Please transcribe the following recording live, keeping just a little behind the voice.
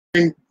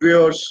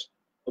Viewers,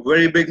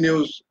 very big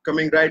news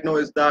coming right now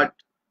is that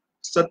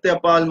Satya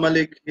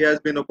Malik, he has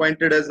been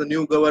appointed as the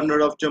new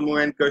governor of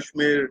Jammu and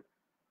Kashmir,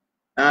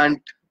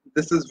 and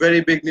this is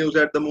very big news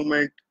at the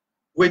moment,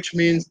 which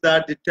means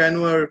that the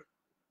tenure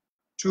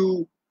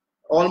to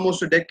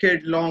almost a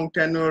decade-long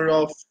tenure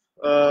of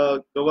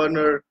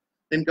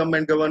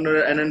incumbent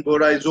governor Anand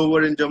Bora is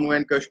over in Jammu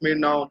and Kashmir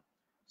now.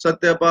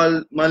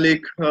 Satyapal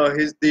Malik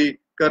is the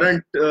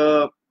current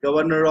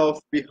governor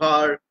of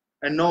Bihar,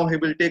 and now he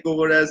will take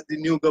over as the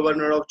new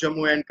governor of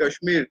Jammu and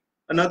Kashmir.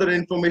 Another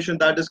information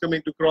that is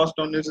coming to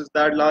Crosstown News is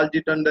that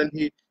Lalji Tandon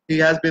he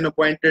has been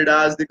appointed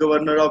as the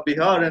governor of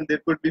Bihar, and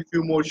there could be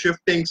few more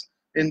shiftings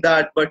in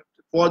that. But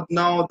for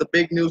now, the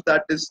big news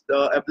that is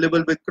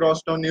available with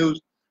Crosstown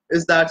News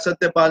is that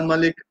Satyapal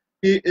Malik,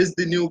 he is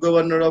the new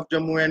governor of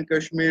Jammu and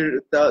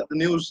Kashmir. The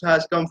news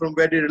has come from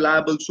very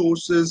reliable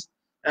sources,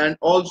 and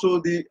also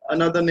the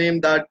another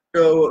name that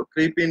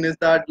creep in is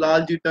that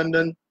Lalji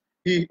Tandon,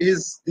 he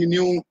is the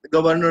new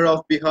governor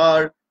of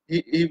Bihar.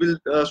 He will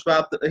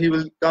he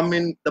will come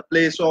in the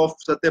place of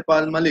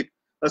Satyapal Malik.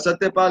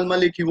 Satyapal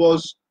Malik, he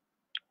was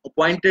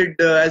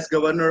appointed as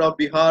governor of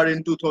Bihar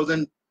in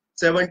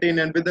 2017,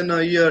 and within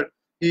a year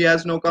he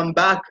has now come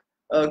back.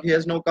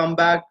 He's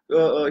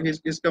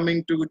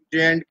coming to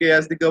J&K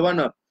as the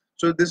governor.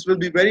 So this will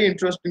be very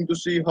interesting to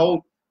see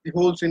how the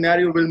whole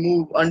scenario will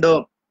move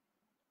under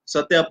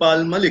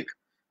Satyapal Malik.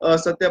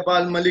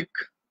 Satyapal Malik,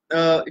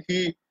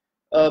 he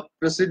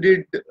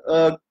preceded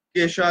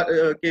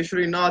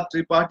Kesharinath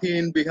Tripathi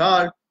in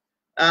Bihar,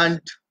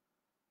 and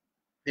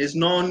he's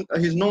known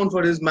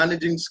for his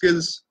managing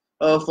skills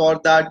for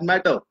that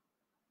matter.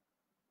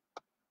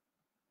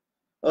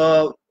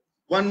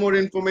 One more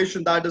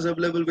information that is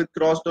available with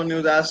Crosstown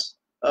News as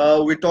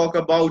we talk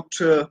about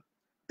the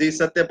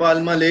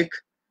Satyapal Malik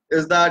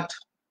is that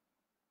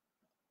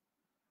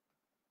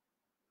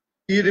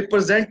he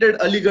represented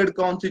Aligarh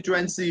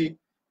constituency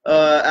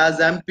as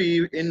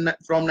MP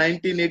from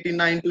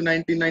 1989 to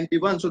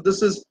 1991. So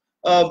this is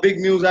big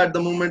news at the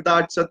moment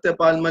that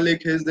Satyapal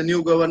Malik is the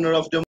new governor of Jammu.